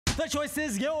The choice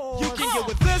is yours. You can get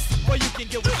with this, or you can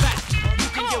get with that. You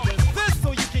can get with this,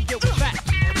 or you can get with that.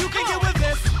 You can get with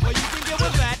this, or you can get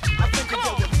with that. I think you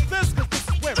can get with this, cause this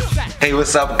is where it's at. Hey,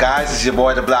 what's up, guys? It's your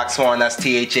boy, the Black Swan. That's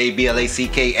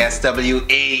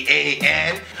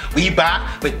THABLACKSWAAN. We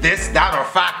back with this, that, or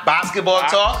fact basketball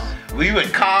talk. We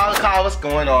with Carl. Carl, what's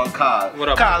going on, Carl? What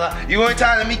up, Carl, you ain't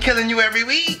tired of me killing you every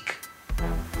week?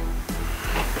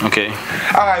 Okay.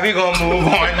 Alright, we're gonna move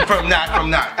on from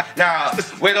that. Now,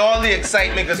 with all the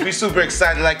excitement, because we're super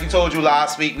excited, like we told you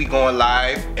last week, we going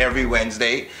live every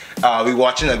Wednesday. We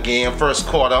watching a game first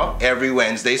quarter every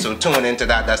Wednesday, so tune into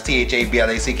that. That's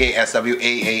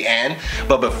THABLACKSWAAN.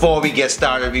 But before we get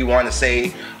started, we want to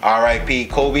say R.I.P.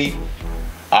 Kobe,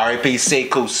 R.I.P.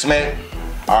 Sekou Smith,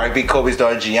 R.I.P. Kobe's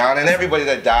daughter Gianna, and everybody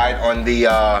that died on the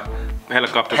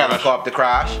helicopter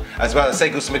crash, as well as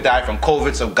Sekou Smith died from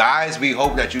COVID. So guys, we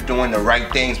hope that you're doing the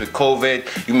right things with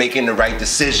COVID. You're making the right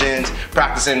decisions,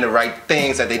 practicing the right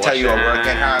things that they tell you are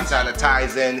working, hand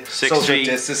sanitizing, social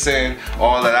distancing,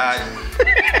 all of that.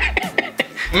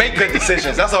 Make good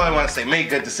decisions. That's all I want to say. Make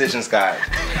good decisions, guys.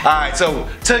 Alright, so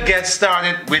to get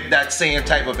started with that same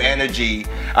type of energy,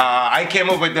 I came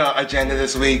up with the agenda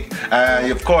this week.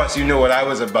 Of course, you know what I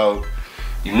was about.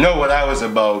 You know what I was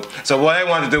about. So what I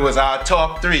want to do is our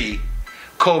top 3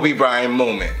 Kobe Bryant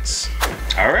moments.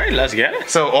 All right, let's get it.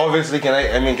 So obviously, can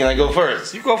I go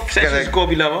first? You go first.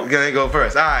 Kobe level. Can I go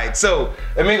first? All right. So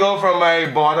let me go from my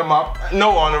bottom up.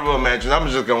 No honorable mentions. I'm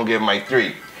just gonna give my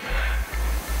 3.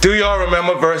 Do y'all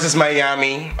remember versus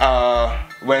Miami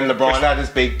when LeBron had his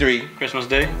big 3? Christmas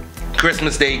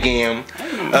Day game.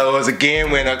 It was a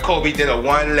game when Kobe did a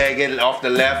one-legged off the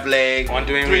left leg, on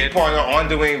Dwayne three-pointer on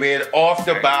Dwayne Wade off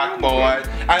the backboard,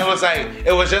 and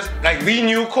it was just like we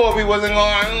knew Kobe wasn't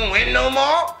going to win no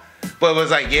more, but it was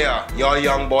like, yeah, y'all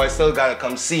young boys still gotta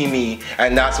come see me,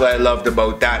 and that's what I loved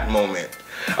about that moment.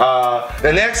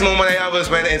 The next moment I had was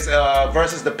when it's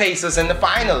versus the Pacers in the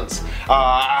finals.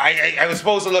 I was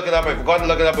supposed to look it up. I forgot to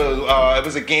look it up. It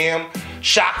was a game.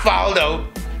 Shaq fouled out.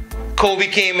 Kobe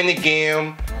came in the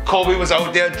game. Kobe was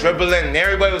out there dribbling, and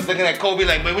everybody was looking at Kobe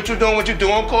like, "Wait, what you doing? What you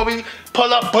doing, Kobe?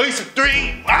 Pull up, place a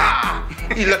 3. Ah!"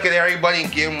 He look at everybody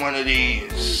and give him one of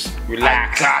these.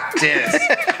 Relax. I got this.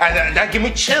 And that give me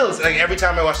chills. Like every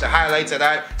time I watch the highlights of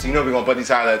that, so you know we're gonna put these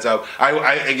highlights up.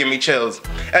 It give me chills.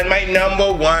 And my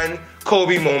number 1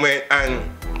 Kobe moment, and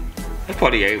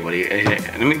probably everybody.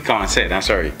 Let me go and say it. I'm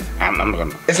sorry. I'm not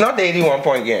gonna. It's not the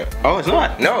 81-point game. Oh, it's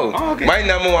not? No. Oh, okay. My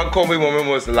number 1 Kobe moment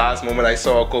was the last moment I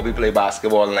saw Kobe play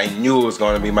basketball, and I knew it was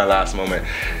gonna be my last moment.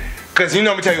 Cause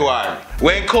let me tell you why.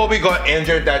 When Kobe got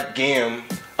injured that game,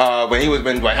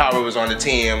 when Dwight Howard was on the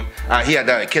team, he had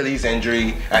that Achilles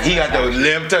injury, and he had to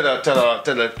limp to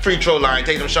the free throw line,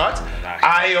 take them shots.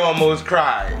 I almost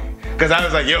cried. Because I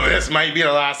was like, yo, this might be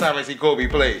the last time I see Kobe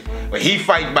play. But he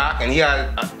fight back, and he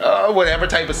had whatever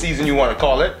type of season you want to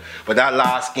call it. But that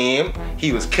last game,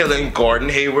 he was killing Gordon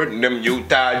Hayward and them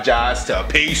Utah Jazz to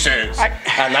pieces.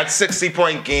 And that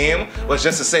 60-point game was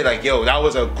just to say like, yo, that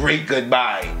was a great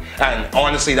goodbye. And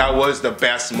honestly, that was the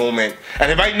best moment.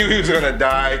 And if I knew he was gonna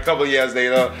die a couple years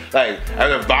later, like, I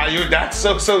would have valued that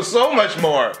so much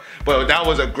more. But that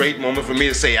was a great moment for me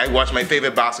to say I watched my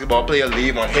favorite basketball player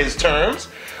leave on his terms,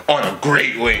 on a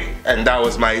great way, and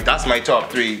that's my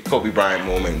top 3 Kobe Bryant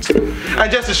moments.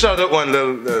 And just to shout out one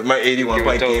little, my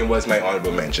 81-point game was my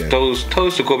honorable mention. Toast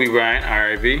to Kobe Bryant,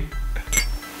 R.I.P.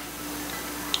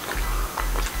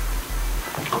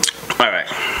 All right.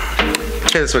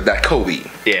 Hit us with that Kobe.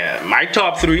 Yeah, my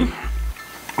top 3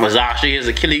 was actually his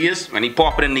Achilles when he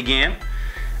popped it in the game,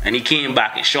 and he came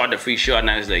back and shot the free shot, and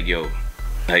I was like, yo,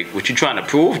 like, what you trying to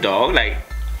prove, dog? Like,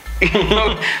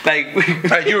 like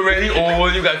you already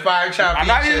old, you got 5 championships. I'm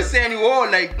not even saying you old,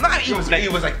 like, nah, he was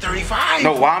like 35.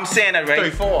 No, why I'm saying that, right?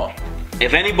 34.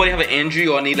 If anybody have an injury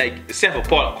or need, like, except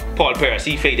for Paul Pierce,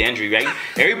 he faked the injury, right?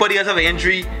 Everybody else have an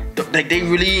injury, like, they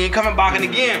really ain't coming back in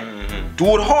the game.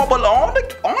 Dude hobble on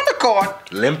the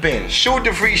court, limping, shoot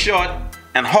the free shot,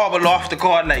 and hobble off the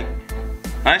court, like,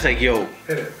 I was like, yo.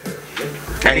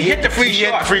 And he hit the free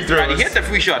shot. Free throws. And he hit the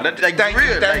free shot. Like,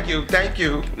 thank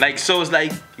you. Like, so it's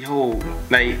like, yo,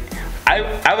 like,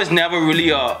 I was never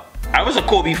really I was a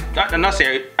Kobe, not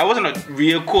saying, I wasn't a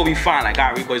real Kobe fan like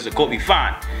Ari was a Kobe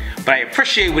fan. But I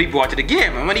appreciate what he brought to the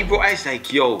game. And when he brought, I was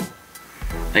like, yo,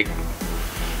 like,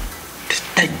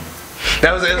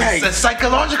 that was it's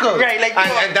psychological. Right, like,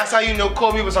 and that's how you know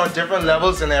Kobe was on different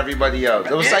levels than everybody else.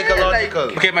 It was psychological.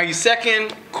 Like, okay, my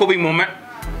second Kobe moment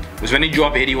was when he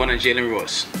dropped 81 on Jalen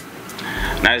Rose.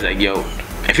 And I was like, yo,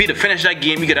 if he'd have finished that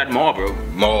game, he could have had more, bro.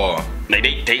 More.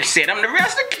 Like they set him the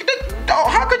rest.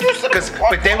 How could you?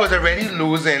 But they was already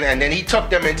losing, and then he took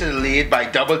them into the lead by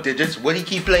double digits. What he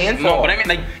keep playing for? No, but I mean,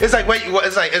 like, it's like wait,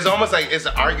 it's almost like it's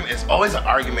an argument. It's always an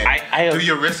argument. Do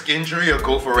you risk injury or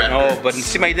go for records? No, but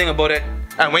see my thing about it.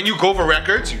 And when you go for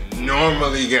records, you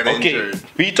normally get injured.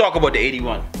 We talk about the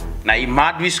 81. Now,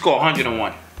 Madrid score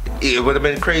 101. It would have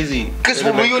been crazy. Because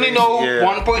we only know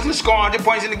one person score 100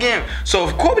 points in the game. So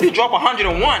if Kobe did drop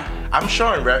 101, I'm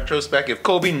sure in retrospect, if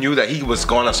Kobe knew that he was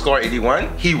gonna score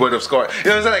 81, he would have scored. You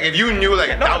know what I'm saying? Like if you knew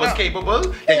that was capable,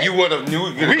 then you would have knew.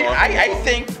 I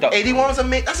think 81 was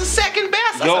amazing. That's the second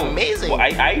best. That's amazing. Well,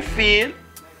 I feel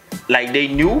like they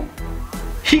knew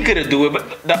he could have do it,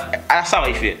 but that's how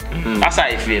I feel. That's how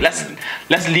I feel. Let's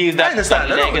leave that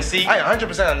legacy. I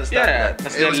 100% understand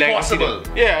that. It was possible.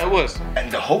 Yeah, it was.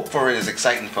 And the hope for it is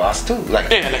exciting for us too. Like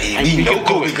we know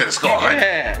Kobe could have scored.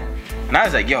 Yeah. And I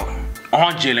was like, yo,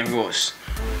 on Jalen Rose.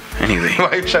 Anyway.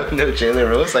 Why you shouting out Jalen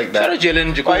Rose like that? Shout out Jalen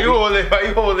and Jacoby. Why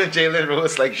you holding Jalen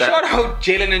Rose like that? Shout out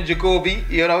Jalen and Jacoby.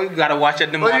 You know, you gotta watch it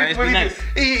in the morning. It's nice.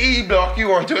 He blocked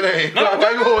you on Twitter.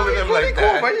 Why you holding him like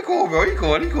that? Why you cool, bro? He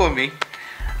cool with me.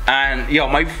 And yo,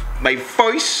 my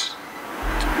first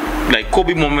like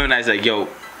Kobe moment when I was like, yo,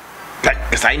 like,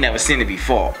 cause I never seen it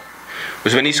before,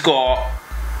 was when he scored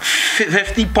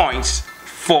 50 points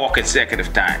 4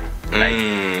 consecutive times. Like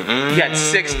he had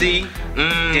 60,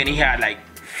 then he had like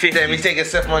 50. Let me take a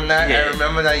sip on that. Yeah. I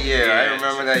remember that year. Yeah. I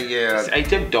remember that year. I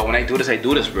did though. When I do this,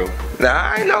 bro. Nah,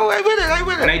 I know. I with it.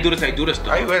 When I do this, though.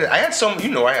 I with it. I had some. You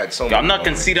know, I had some. I'm not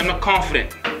conceited. I'm not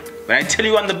confident. When I tell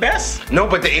you I'm the best, no,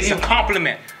 but it's a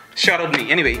compliment. Shout out to me.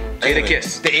 Anyway, Jada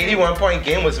Kiss. The 81-point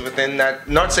game was within that,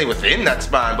 not say within that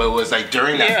span, but it was like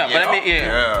during that. Yeah, but I mean,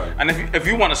 yeah. And if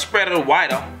you want to spread it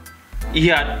wider, he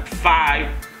had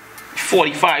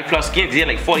 45 plus games. He had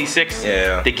like 46.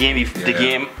 Yeah. The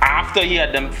game after he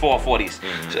had them 4 40s.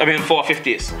 I mean 4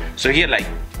 50s. So he had like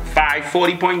 5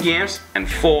 40-point games and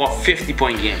 4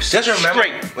 50-point games. Just remember,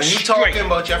 when you talking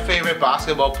about your favorite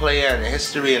basketball player and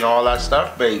history and all that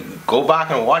stuff, babe, go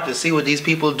back and watch and see what these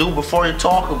people do before you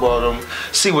talk about them.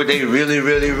 See what they really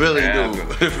do.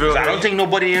 I don't think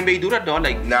nobody in the NBA do that though.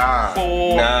 Like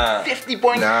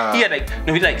 50-point. Nah. He had like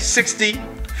he like 60.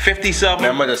 50-something,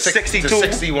 remember the 62,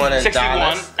 61 and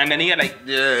 61, and then he had like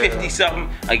 50-something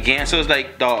again. So it's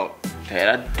like, dog,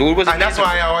 that dude was. And that's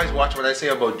why I always watch what I say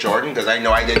about Jordan, because I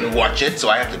know I didn't watch it, so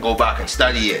I have to go back and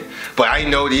study it. But I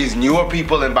know these newer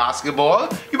people in basketball,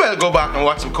 you better go back and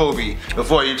watch some Kobe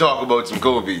before you talk about some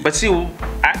Kobe. But see,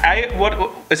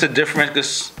 what it's a difference,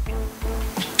 because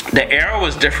the era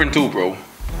was different too, bro.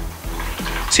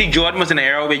 See, Jordan was in an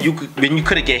era where you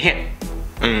couldn't get hit.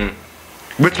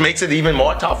 Which makes it even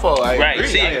more tougher. I agree.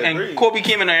 See, and Kobe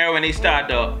came in an era when they started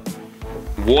to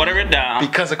water it down.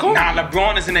 Because of Kobe. Now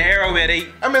LeBron is in an era where they.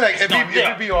 I mean, like, if you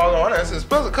be all honest, it's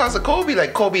because of Kobe.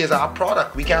 Like, Kobe is our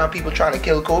product. We can't have people trying to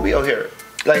kill Kobe out here.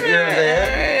 Like, you know what I'm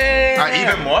saying?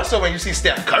 Even more so when you see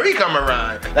Steph Curry come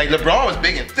around. Like, LeBron was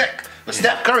big and thick, but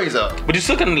Steph Curry's up. But you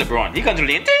still couldn't LeBron. He comes to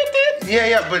the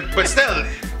Yeah, but still.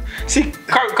 See,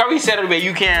 Curry said it where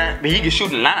you can't, but he can shoot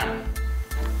the line.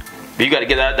 But you got to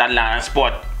get that line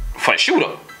spot for a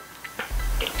shooter.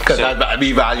 Because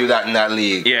we value that in that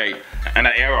league. Yeah, in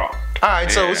that era. Alright,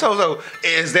 so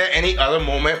is there any other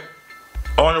moment,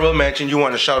 honorable mention, you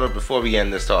want to shout out before we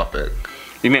end this topic?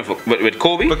 You mean with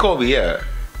Kobe? With Kobe, yeah.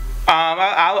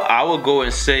 I would go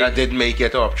and say that didn't make your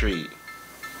top 3.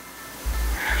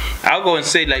 I'll go and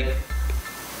say, like,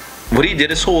 what he did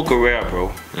his whole career,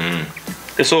 bro.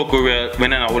 His whole career,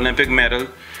 winning an Olympic medal,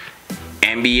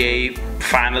 NBA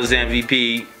Finals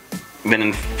MVP,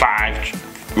 winning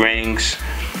 5 rings,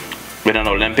 with an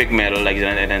Olympic medal, like,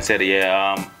 and then said,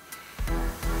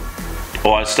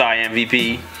 All-Star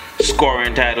MVP,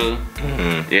 scoring title.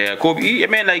 Yeah, Kobe. I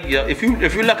mean, like, if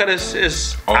you look at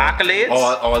his accolades,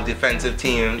 all defensive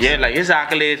teams. Yeah, like his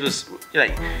accolades was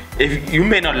like, if you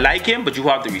may not like him, but you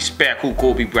have to respect who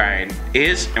Kobe Bryant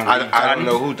is. And I don't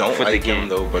know who don't like him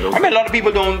though, but okay. I mean, a lot of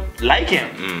people don't like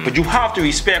him, but you have to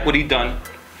respect what he done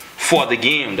for the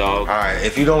game, dog. Alright,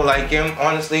 if you don't like him,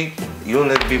 honestly, you don't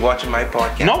need to be watching my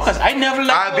podcast. No, because I never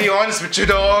liked I'll be honest with you,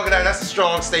 dog. That's a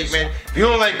strong statement. If you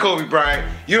don't like Kobe Bryant,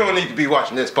 you don't need to be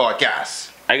watching this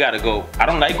podcast. I gotta go. I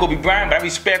don't like Kobe Bryant, but I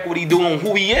respect what he do and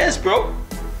who he is, bro.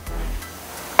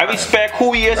 I respect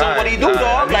who he is and what he do,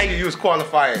 dog. At least you was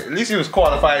qualified. At least you was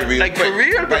qualified really like, quick. For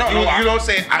real, but like, you don't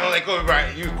say, I don't like Kobe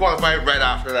Bryant. You qualified right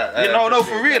after that. No,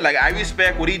 for real. Like, I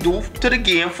respect what he do to the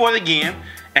game, for the game,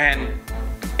 and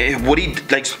what he,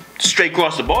 like, straight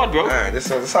across the board, bro. This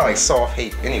sounds like soft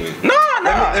hate anyway. No.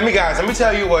 Let me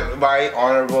tell you what my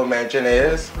honorable mention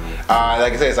is.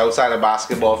 Like I said, it's outside of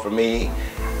basketball for me.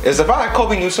 is the fact that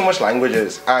Kobe knew so much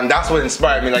languages, and that's what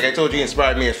inspired me. Like I told you, he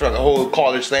inspired me from the whole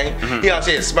college thing. He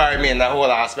actually inspired me in that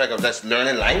whole aspect of just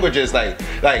learning languages. Like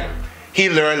he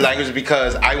learned languages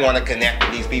because I want to connect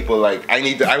with these people. Like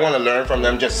I want to learn from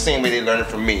them just the same way they learn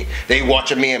from me. They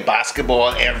watching me in basketball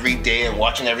every day and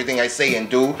watching everything I say and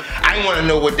do. I want to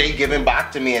know what they giving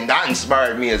back to me, and that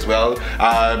inspired me as well.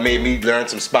 Made me learn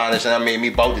some Spanish, and that made me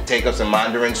about to take up some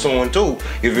Mandarin soon too.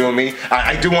 You feel me?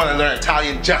 I do want to learn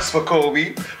Italian just for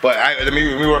Kobe, but let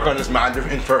me work on this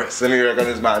Mandarin first.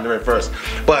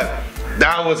 But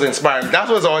that was inspiring. That's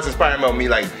what's always inspiring about me.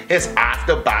 Like his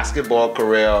after basketball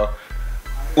career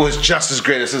was just as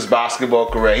great as his basketball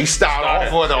career. He started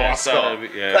off with an Oscar.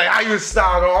 Like I used to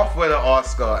start off with an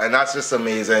Oscar, and that's just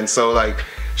amazing. So like,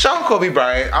 shout out Kobe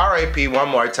Bryant, R.I.P. one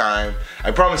more time.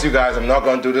 I promise you guys, I'm not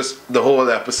gonna do this the whole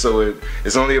episode.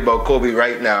 It's only about Kobe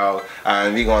right now,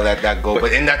 and we gonna let that go.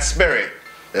 But in that spirit,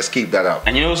 let's keep that up.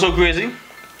 And you know what's so crazy?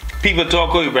 People thought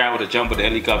Kobe Bryant would have jumped with the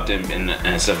helicopter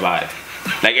and survived.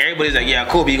 Like everybody's like, yeah,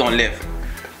 Kobe gonna live.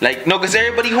 Like, no, because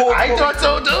everybody hold Kobe. I thought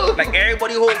so too. Like,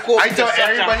 everybody hold Kobe. I thought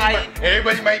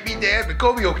everybody might be dead, but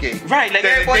Kobe okay. Right, like,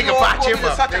 everybody hold Kobe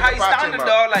to such a high standard,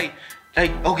 dog. Like,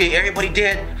 okay, everybody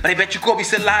dead, but I bet you Kobe's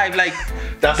still alive. Like,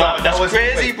 that's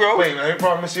crazy, bro. Wait, let me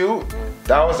promise you,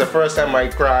 that was the first time I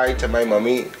cried to my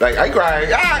mommy. Like, I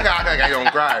cried. I don't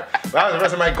cry. But that was the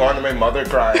first time I gone to my mother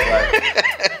crying. Like,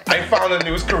 I found the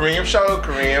news. Kareem, shout out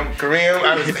Kareem.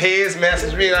 His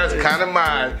message me. I was kind of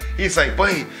mad. He's like,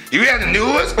 boy, you hear the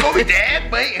news? Kobe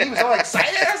dead, boy. And he was all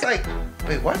excited. I was like,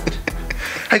 wait, what?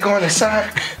 I go on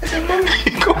inside. I said, mommy.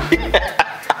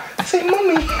 I said,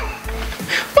 mommy,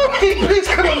 please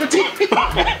come on the TV.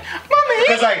 Mommy.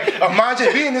 Because like,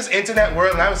 imagine being in this internet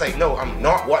world, and I was like, no, I'm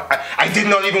not what. I did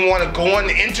not even want to go on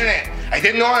the internet. I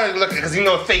didn't want to look, because you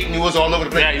know fake news all over the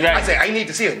place. Right. I said, I need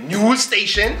to see a news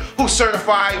station who's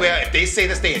certified where if they say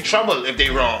this, they in trouble if they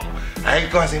wrong. I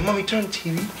go and say, mommy, turn the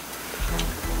TV.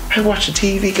 I watch the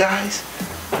TV, guys.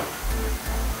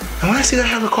 And when I see that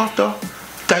helicopter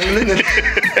dangling and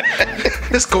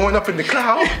it's going up in the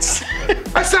clouds,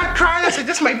 I started crying. I said,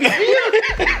 this might be real.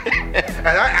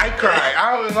 And I cried.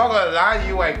 I'm not gonna lie to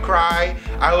you, I cried.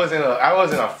 I was in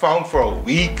a funk for a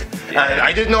week. Yeah. And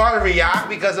I didn't know how to react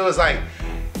because it was like,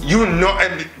 you know,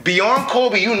 and beyond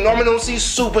Kobe, you normally don't see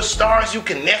superstars you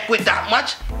connect with that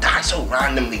much. Die so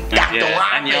randomly. That don't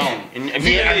happen. And young. And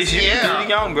really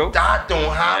young, bro. That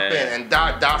don't happen. Yeah. And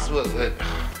that's what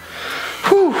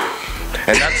whew.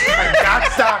 And that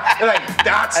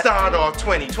started off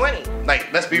 2020. Like,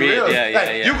 let's be real.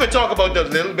 You could talk about the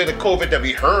little bit of COVID that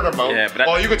we heard about,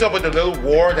 or you could talk about the little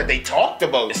war that they talked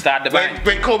about. It started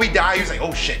when Kobe died, he was like,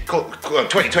 oh shit,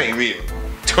 2020 real.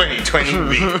 2020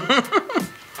 real.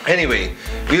 Anyway,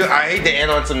 I hate to end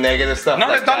on some negative stuff.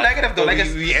 No, it's not negative though. Like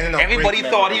everybody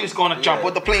thought he was gonna jump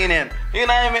with the plane in. You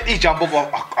know what I mean? He jumped over a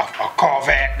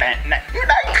Corvette. You're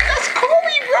like, that's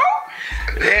Kobe, bro.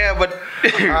 Yeah, but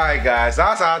alright guys,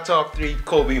 that's our top 3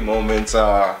 Kobe moments.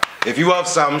 If you have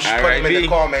some, put them in the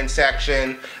comment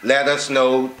section. Let us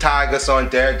know. Tag us on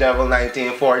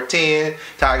Daredevil1914.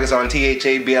 Tag us on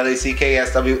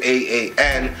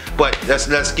THABLACKSWAAN. But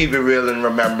let's keep it real in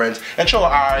remembrance. And show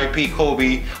RIP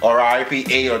Kobe or RIP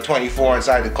 8 or 24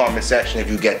 inside the comment section if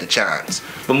you get the chance.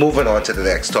 But moving on to the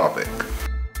next topic.